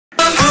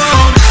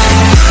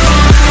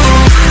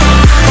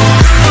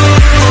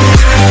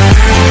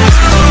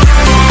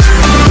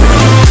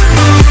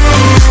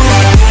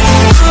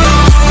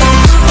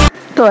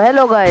तो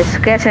hello guys,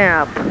 कैसे हैं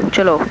आप।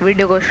 चलो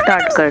वीडियो को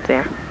स्टार्ट करते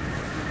हैं।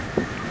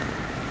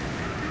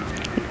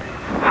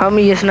 हम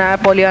ये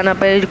स्नैप पोलियाना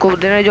पे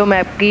कूद रहे हैं, जो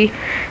मैप की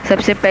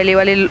सबसे पहली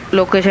वाली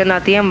लोकेशन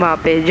आती है, हम वहाँ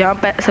पे जहाँ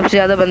सबसे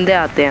ज़्यादा बंदे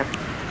आते हैं।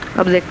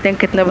 अब देखते हैं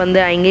कितने बंदे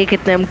आएंगे,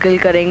 कितने हम किल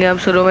करेंगे, हम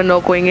शुरू में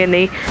नॉक होएंगे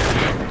नहीं।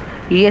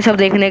 ये सब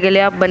देखने के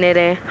लिए आप बने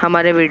रहें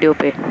हमारे वीडियो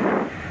पे।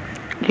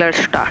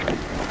 Let's start.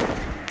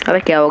 अबे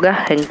क्या हो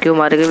गया, थैंक यू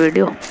मारे के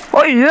वीडियो।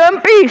 ओ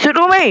यूएमपी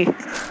शुरू में ही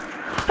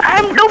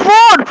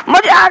M24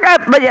 मजा आ गया,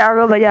 मजा आ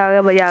गया, मजा आ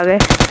गया, मजा आ गया।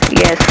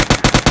 यस,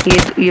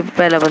 ये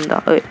पहला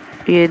बंदा,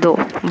 ये दो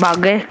भाग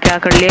गए। क्या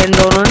कर लिया इन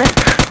दोनों ने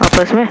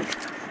आपस में,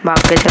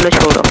 भाग गए। चलो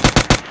छोड़ो।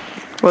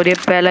 और ये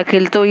पहला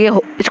किल तो ये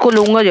इसको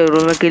लूंगा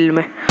जरूर मैं किल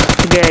में।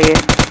 गया ये,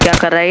 क्या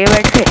कर रहा है ये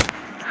बैठ के।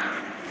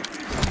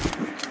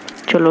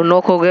 चलो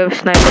नॉक हो गए,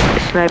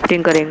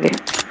 स्नाइपिंग करेंगे।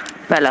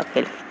 पहला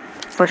किल,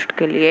 फर्स्ट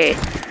किल ये।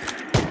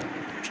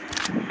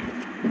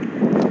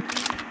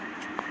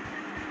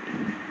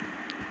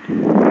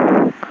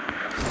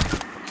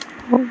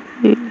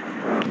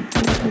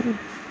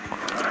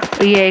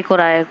 ये एक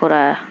और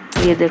आया,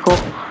 ये देखो।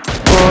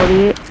 और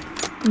ये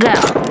गया,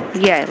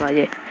 ये है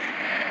मुझे।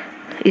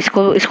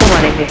 इसको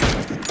मारेंगे।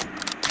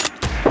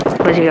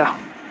 बच गया,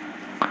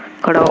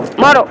 खड़ा हो,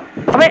 मारो।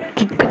 अबे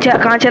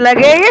कहाँ चला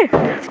गया ये,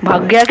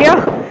 भाग गया क्या।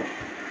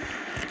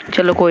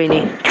 चलो कोई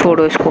नहीं,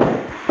 छोड़ो इसको।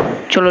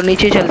 चलो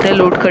नीचे चलते हैं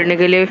लूट करने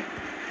के लिए।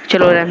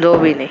 चलो रहने दो,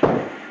 भी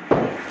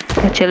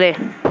नहीं चले,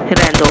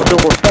 रहने दो,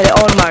 रुको पहले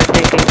और मारते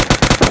हैं।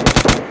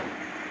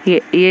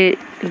 ये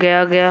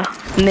गया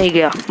नहीं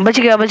गया, बच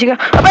गया।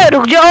 अबे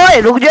रुक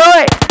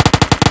जाओ।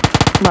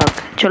 भाग।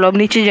 चलो अब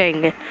नीचे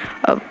जाएंगे।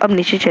 अब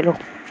नीचे चलो।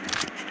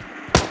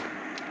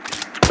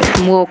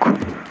 स्मोक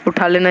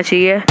उठा लेना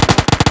चाहिए,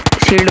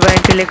 शील्ड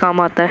बैंक के लिए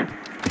काम आता है।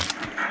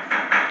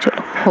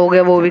 चलो हो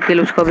गया वो भी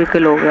किल, उसका भी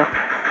किल हो गया।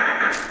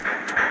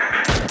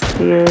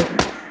 ये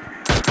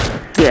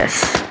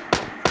यस।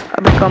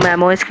 अभी कम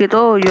एमओ इसकी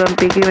तो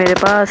यूएमपी की मेरे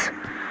पास।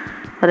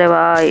 अरे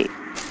भाई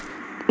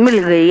मिल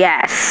गई,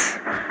 यस।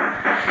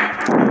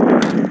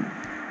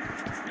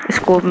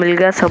 स्कोप मिल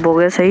गया, सब हो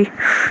गया सही।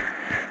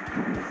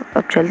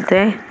 अब चलते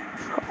हैं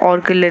और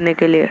किल लेने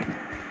के लिए।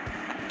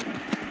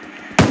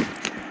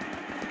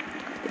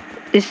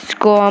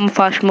 इसको हम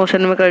फास्ट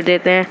मोशन में कर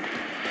देते हैं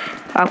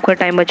आपका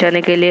टाइम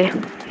बचाने के लिए।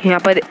 यहाँ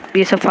पर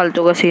ये सब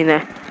फालतू का सीन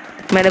है,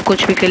 मैंने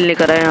कुछ भी किल नहीं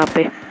करा यहाँ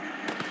पे।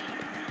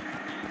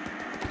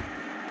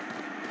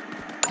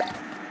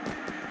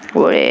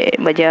 ओए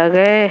मजा आ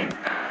गए।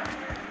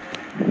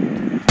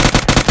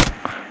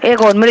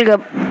 एक और मिल गया,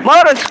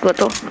 मारो इसको।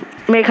 तो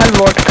मेरे ख्याल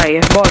बॉट था ये,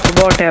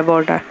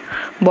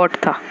 बॉट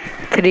था।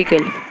 3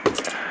 किल।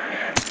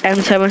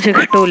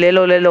 M762 ले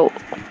लो।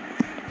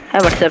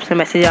 व्हाट्सएप से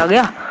मैसेज आ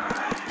गया।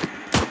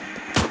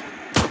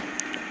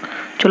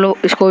 चलो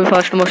इसको भी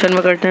फास्ट मोशन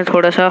में करते हैं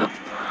थोड़ा सा।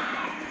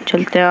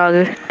 चलते हैं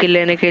आगे किल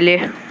लेने के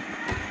लिए।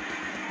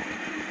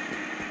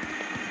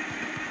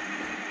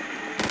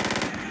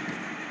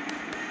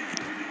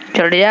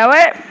 चढ़ जाओ।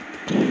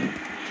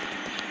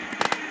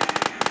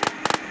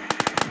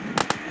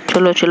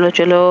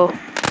 चलो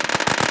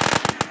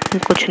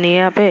कुछ नहीं है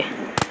यहाँ पे।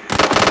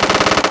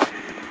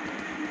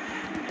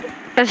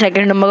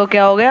 सेकंड नंबर को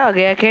क्या हो गया, आ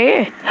गया क्या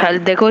ये।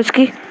 हेल्थ देखो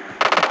इसकी।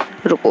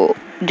 रुको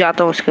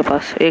जाता हूँ उसके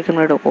पास, 1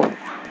 मिनट रुको।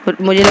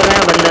 मुझे लगा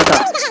यहाँ बंदा था।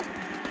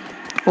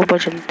 ऊपर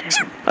चलते हैं।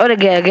 अरे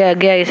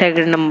गया ये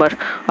सेकंड नंबर।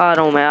 आ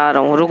रहा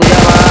हूँ, रुक जा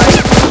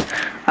भाई।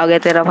 आ गया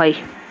तेरा भाई,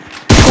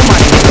 इसको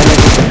मारेंगे।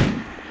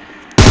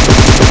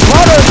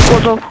 मारो इसको,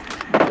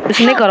 तो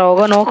इसने करा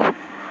होगा नॉक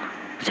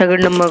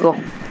सेकंड नंबर को।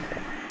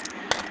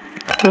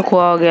 रुको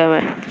आ गया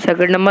मैं,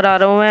 सेकंड नंबर आ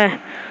रहा हूँ मैं।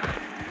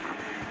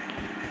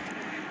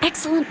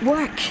 Excellent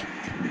work.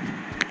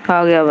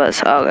 आ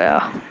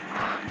गया।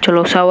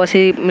 चलो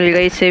शाबाशी मिल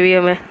गई इससे भी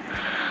हमें।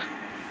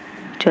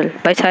 चल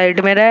भाई साइड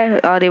में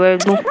रहे, रिवाइव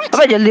दूँ।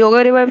 अबे जल्दी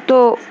होगा रिवाइव,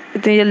 तो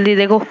इतनी जल्दी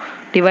देखो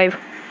रिवाइव।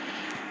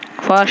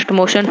 Fast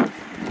motion.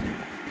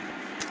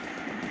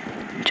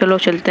 चलो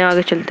चलते हैं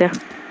आगे, चलते हैं।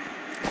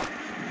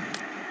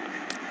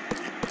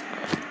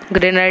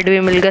 ग्रेनेड भी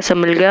मिल गया, सब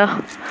मिल गया।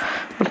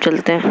 अब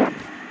चलते हैं।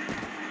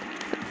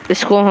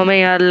 इसको हमें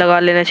यहाँ लगा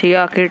लेना चाहिए,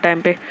 आखिर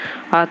टाइम पे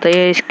आता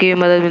है, इसकी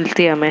मदद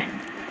मिलती है हमें।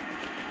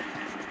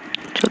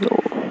 चलो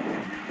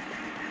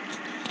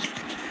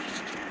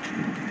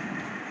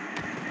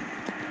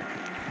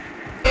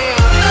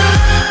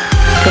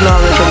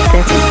आगे चलते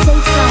हैं।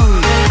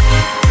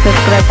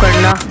 सब्सक्राइब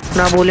करना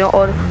ना भूलें।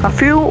 और अ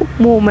फ्यू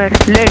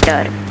मोमेंट्स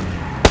लेटर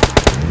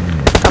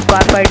अब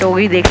कार फाइट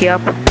होगी, देखिए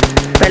आप।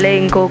 पहले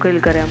इनको किल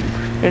करें, हम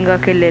इनका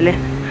किल ले लें।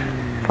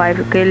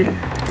 5 किल।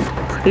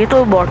 ये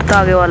तो बॉट था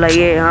आगे वाला,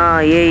 ये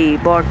हाँ यही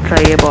बॉट था,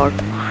 ये बॉट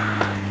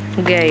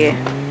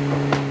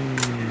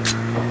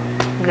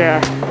गया।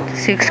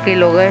 6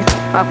 किल हो गए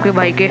आपके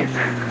भाई के।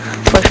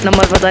 फर्स्ट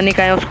नंबर पता नहीं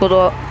कहाँ है, उसको तो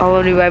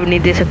अब रिवाइव नहीं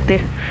दे सकते।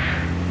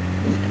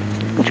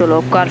 चलो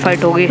अब कार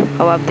फाइट होगी,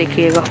 अब आप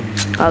देखिएगा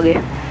आगे।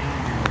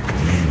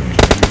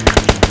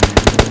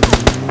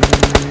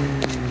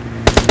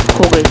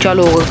 हो गई,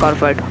 चालू हो गई कार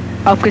फाइट।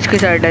 आप किसकी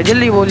साइड है,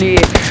 जल्दी बोलिए,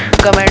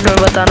 कमेंट में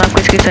बताना आप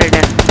किसकी साइड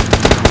है।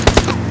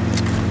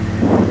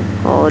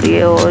 और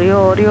ये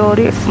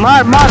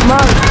मार मार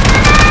मार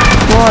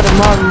मार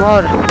मार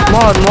मार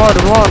मार मार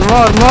मार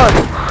मार मार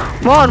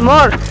मार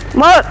मार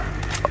मार।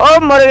 ओ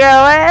मर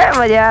गया भाई,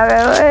 मजा आ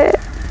गया भाई,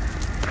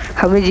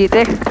 हम ही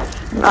जीते।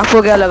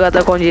 आपको क्या लगा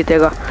था कौन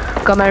जीतेगा,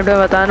 कमेंट में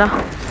बताना।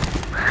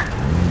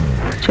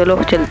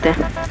 चलो चलते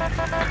हैं,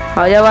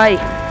 आजा भाई,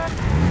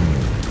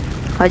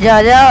 आजा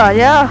आजा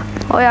आजा,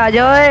 ओए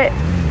आजा ओए,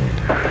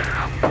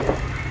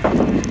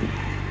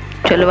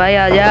 चल भाई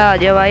आजा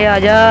आजा भाई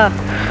आजा।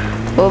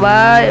 ओ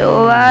भाई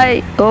ओ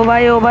भाई ओ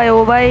भाई ओ भाई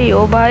ओ भाई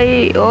ओ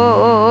भाई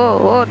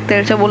ओ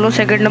तेरे से बोलो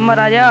सेकंड नंबर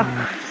आजा।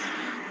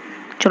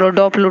 चलो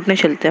डॉप लूटने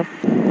चलते हैं।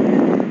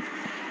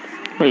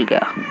 मिल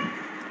गया,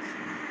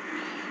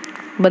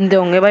 बंदे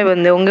होंगे भाई,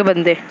 बंदे होंगे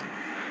बंदे।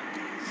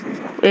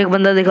 एक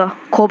बंदा दिखा,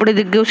 खोपड़ी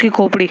दिख गई उसकी,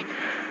 खोपड़ी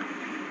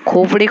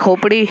खोपड़ी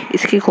खोपड़ी,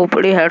 इसकी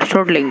खोपड़ी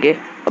हेडशॉट लेंगे।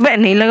 अबे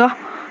नहीं लगा,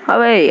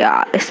 अबे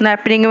यार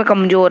स्नैपिंग में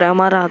कमजोर है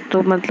हमारा हाथ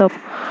तो, मतलब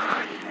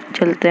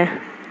चलते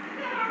हैं।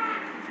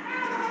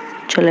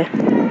 चले,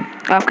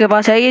 आपके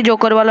पास है ये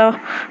जोकर वाला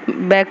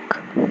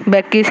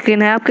बैक की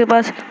स्किन है आपके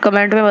पास,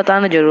 कमेंट में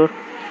बताना जरूर।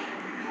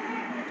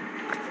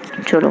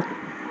 चलो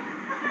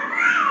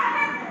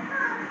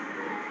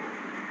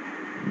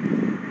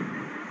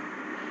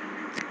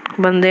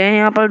बंदे हैं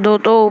यहाँ पर दो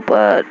तो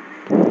ऊपर,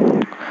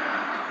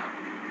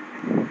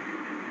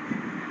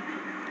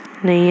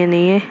 नहीं है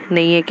नहीं है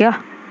नहीं है क्या,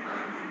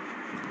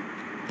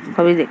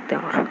 अभी देखते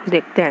हैं और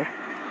देखते हैं।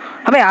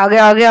 अबे आ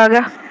गया आ गया आ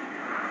गया,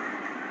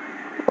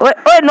 ओए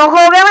ओए नॉक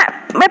हो गया।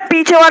 मैं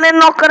पीछे वाले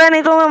नॉक करा,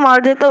 नहीं तो मैं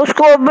मार देता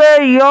उसको। अबे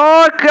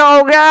यार क्या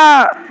हो गया,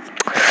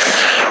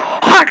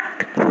 हट,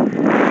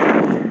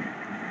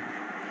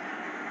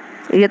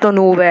 ये तो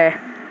नूब है,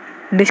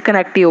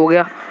 डिस्कनेक्ट ही हो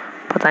गया,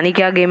 पता नहीं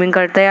क्या गेमिंग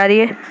करता है यार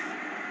ये,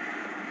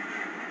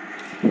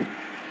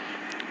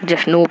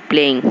 जस्ट नूब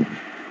प्लेइंग।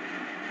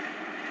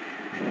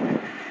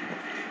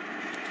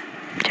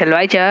 चल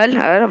भाई चल,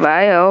 अरे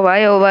भाई ओ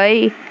भाई ओ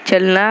भाई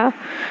चलना,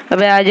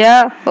 अबे आजा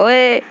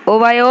ओए, ओ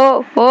भाई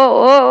ओ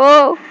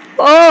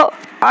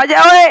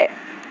आजा ओए,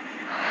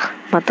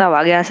 मतलब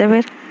आ गया यहाँ से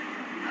फिर,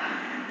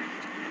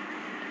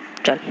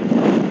 चल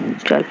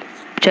चल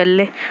चल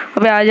ले,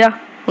 अबे आजा,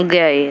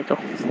 गया ये तो,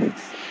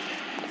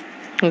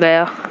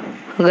 गया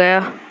गया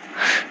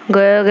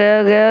गया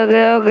गया गया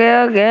गया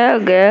गया गया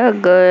गया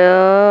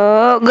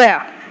गया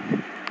गया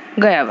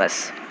गया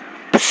बस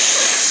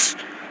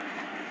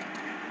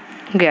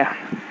गया।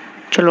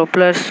 चलो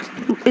प्लस,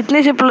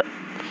 इतने से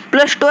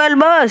प्लस 12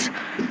 बस,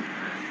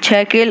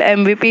 6 किल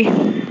MVP।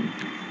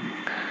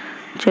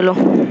 चलो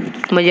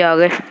मजे आ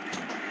गए।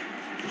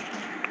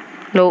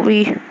 लो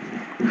भी,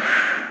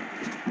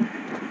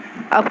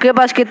 आपके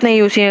पास कितने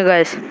यूसी हैं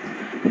गाइस,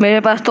 मेरे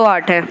पास तो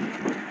 8 हैं।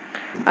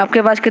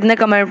 आपके पास कितने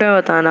कमेंट में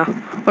बताना,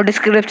 और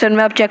डिस्क्रिप्शन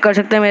में आप चेक कर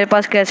सकते हैं मेरे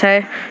पास कैसा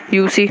है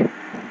यूसी,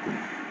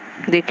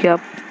 देखिए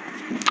आप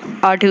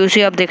 8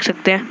 यूसी आप देख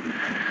सकते हैं।